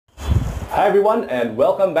Hi everyone and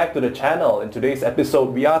welcome back to the channel. In today's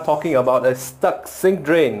episode we are talking about a stuck sink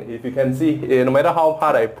drain. If you can see, no matter how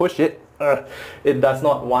hard I push it, it does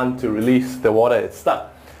not want to release the water, it's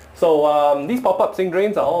stuck. So these pop-up sink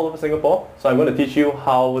drains are all over Singapore, so I'm going to teach you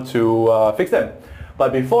how to fix them.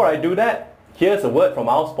 But before I do that, here's a word from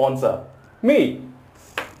our sponsor, me.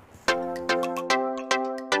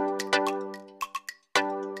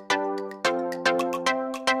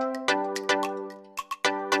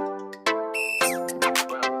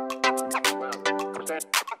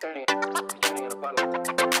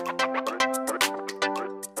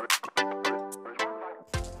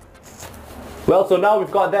 Well, so now we've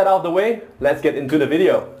got that out of the way, let's get into the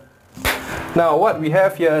video. Now what we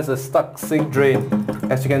have here is a stuck sink drain.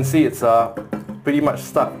 As you can see, it's pretty much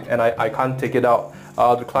stuck and I can't take it out.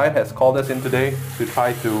 The client has called us in today to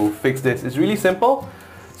try to fix this. It's really simple.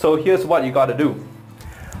 So here's what you got to do.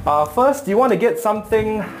 First, you want to get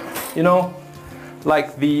something,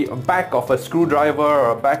 like the back of a screwdriver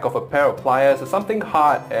or back of a pair of pliers, or something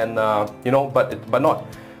hard and but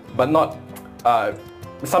not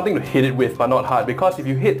something to hit it with, but not hard, because if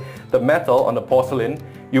you hit the metal on the porcelain,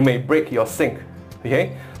 you may break your sink.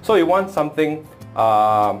 Okay, so you want something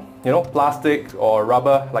plastic or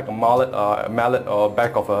rubber, like a mallet or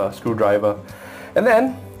back of a screwdriver. And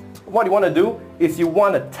then what you want to do is you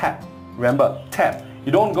want to tap. Remember, tap.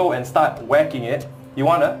 You don't go and start whacking it, you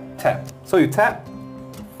want to tap. So you tap.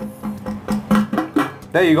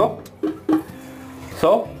 There you go.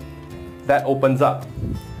 So that opens up.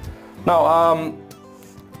 Now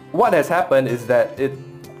what has happened is that it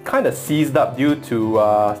kind of seized up due to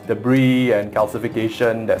debris and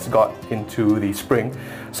calcification that's got into the spring.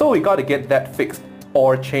 So we got to get that fixed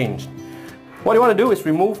or changed. What you want to do is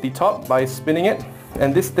remove the top by spinning it,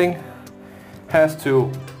 and this thing has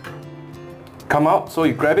to come out. So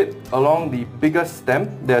you grab it along the biggest stem.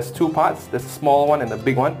 There's two parts, there's a small one and the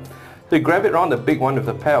big one. So you grab it around the big one with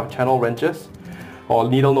a pair of channel wrenches or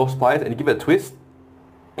needle nose pliers and you give it a twist.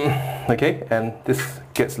 Okay, and this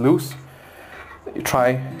gets loose. You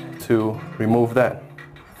try to remove that.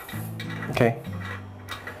 Okay.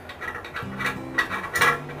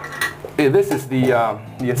 This is the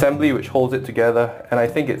assembly which holds it together, and I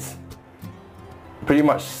think it's pretty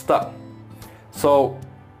much stuck. So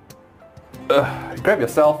grab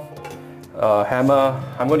yourself a hammer.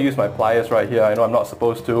 I'm going to use my pliers right here. I know I'm not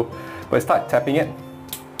supposed to, but start tapping it.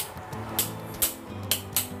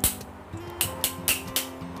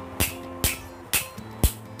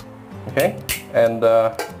 Okay, and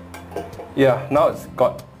yeah, now it's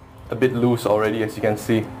got a bit loose already, as you can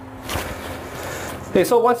see. Okay,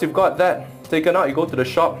 so once you've got that taken out, you go to the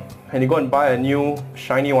shop and you go and buy a new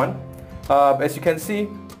shiny one. As you can see,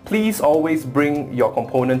 please always bring your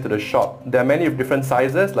component to the shop. There are many different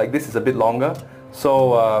sizes, like this is a bit longer,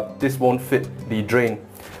 so this won't fit the drain.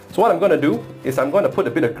 So what I'm going to do is I'm going to put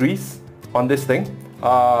a bit of grease on this thing.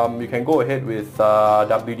 You can go ahead with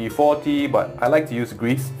WD-40, but I like to use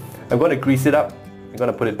grease. I'm going to grease it up. I'm going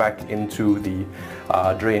to put it back into the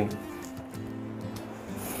drain.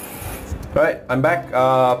 Alright, I'm back.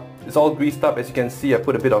 It's all greased up. As you can see, I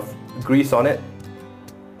put a bit of grease on it.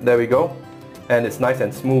 There we go. And it's nice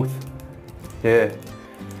and smooth. Yeah.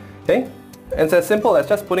 Okay, and it's as simple as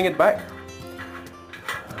just putting it back,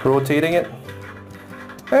 rotating it.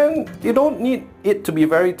 And you don't need it to be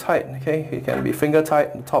very tight. Okay, it can be finger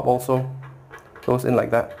tight. The top also goes in like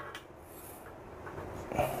that.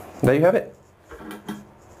 There you have it.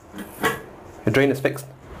 Your drain is fixed.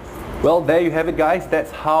 Well, there you have it, guys.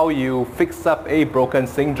 That's how you fix up a broken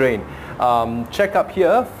sink drain. Check up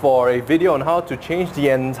here for a video on how to change the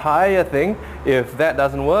entire thing if that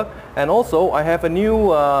doesn't work. And also, I have a new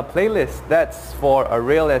playlist that's for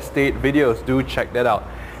real estate videos. Do check that out.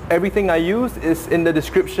 Everything I use is in the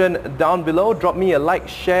description down below. Drop me a like,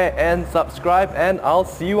 share and subscribe, and I'll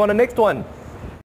see you on the next one.